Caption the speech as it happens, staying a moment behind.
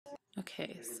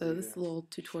Okay, so this is a little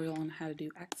tutorial on how to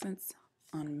do accents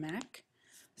on Mac.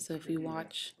 So if you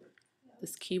watch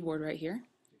this keyboard right here,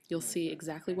 you'll see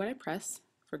exactly what I press.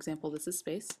 For example, this is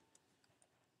space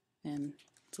and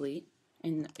delete.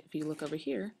 And if you look over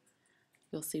here,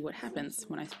 you'll see what happens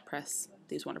when I press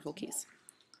these wonderful keys.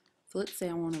 So let's say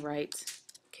I want to write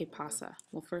que pasa.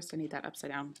 Well, first I need that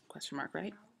upside down question mark,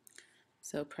 right?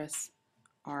 So press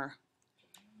R,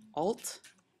 Alt,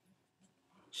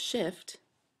 Shift,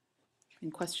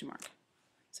 and question mark.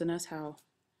 So notice how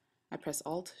I press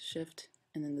Alt, Shift,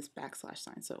 and then this backslash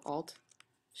sign. So Alt,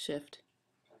 Shift,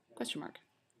 question mark.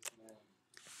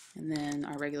 And then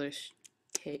our regular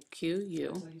Q,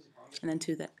 U. And then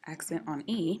to the accent on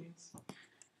E,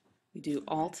 we do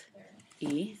Alt,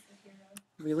 E,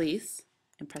 release,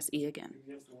 and press E again.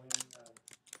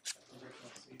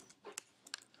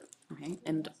 Okay,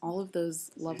 and all of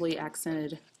those lovely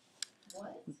accented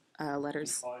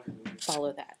letters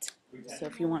follow that. So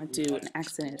if you want to do an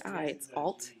accented I, it's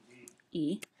Alt,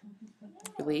 E,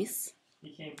 release,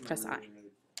 press I.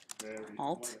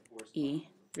 Alt, E,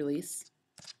 release,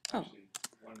 O.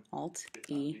 Alt,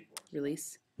 E,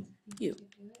 release, U.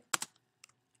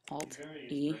 Alt,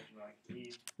 E,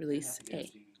 release, A.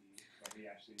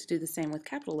 To do the same with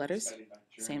capital letters,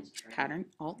 same pattern,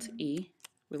 Alt, E,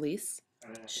 release,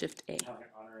 Shift, A.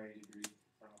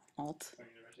 Alt,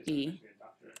 E,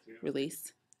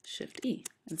 release, Shift, E,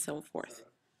 and so forth.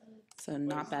 So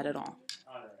not bad at all.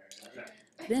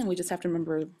 Then we just have to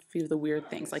remember a few of the weird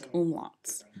things like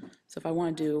umlauts. So if I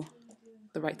want to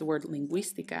write the word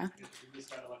linguística,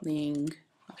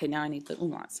 okay, now I need the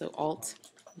umlaut. So Alt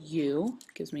U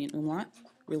gives me an umlaut.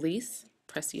 Release,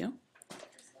 press U.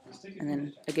 And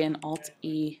then again Alt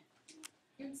E,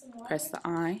 press the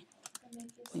I.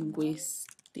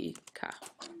 Linguística.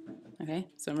 Okay,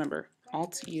 so remember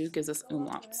Alt U gives us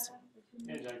umlauts.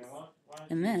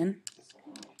 And then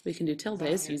we can do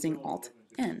tildes using Alt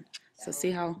N. So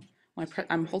see how when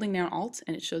I'm holding down Alt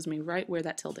and it shows me right where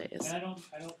that tilde is.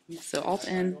 So Alt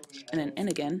N and then N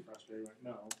again,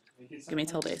 give me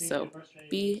tilde. So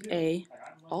B A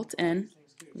Alt N,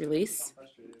 release,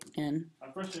 N,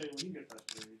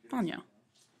 Ponyo.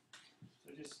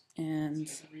 And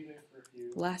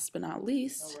last but not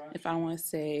least, if I want to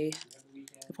say,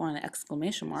 if I want an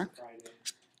exclamation mark,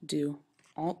 do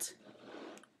Alt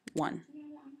 1.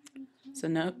 So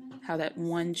note how that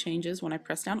 1 changes when I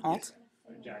press down Alt.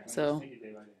 So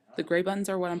the gray buttons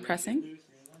are what I'm pressing,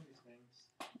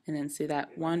 and then see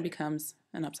that 1 becomes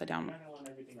an upside down one.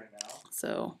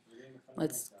 So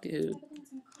let's do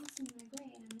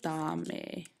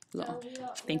Dámelo.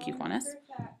 Thank you, Juanes.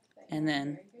 And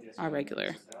then our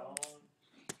regular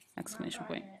exclamation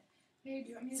point.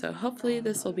 So hopefully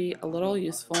this will be a little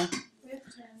useful,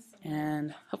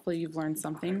 and hopefully you've learned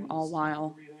something, all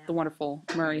while the wonderful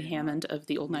Murray Hammond of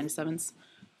the old 97s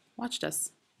watched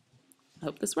us. I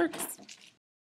hope this works.